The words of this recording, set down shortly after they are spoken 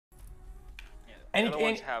The other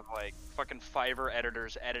ones have like fucking Fiverr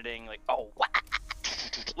editors editing like, oh,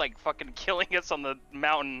 like fucking killing us on the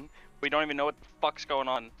mountain. We don't even know what the fuck's going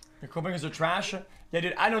on. Your co-bringers are trash. Yeah,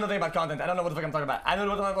 dude, I know nothing about content. I don't know what the fuck I'm talking about. I don't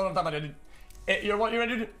know what I'm talking about, dude. You're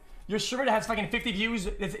dude. Your server that has fucking 50 views,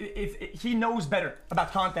 he knows better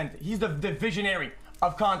about content. He's the visionary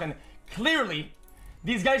of content. Clearly,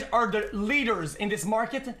 these guys are the leaders in this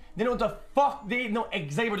market. They know what the fuck, they know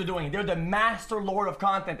exactly what they're doing. They're the master lord of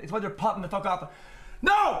content. It's why they're popping the fuck off.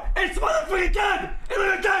 No! It's motherfucking dead!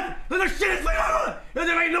 It's dead! Their shit is fucking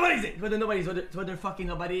They're nobodies! It's what they're fucking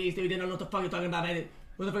nobodies, dude. They don't know what the fuck you're talking about, man.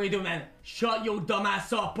 What the fuck are you doing, man? Shut your dumb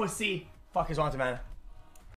ass up, pussy. Fuck is wrong with you, man?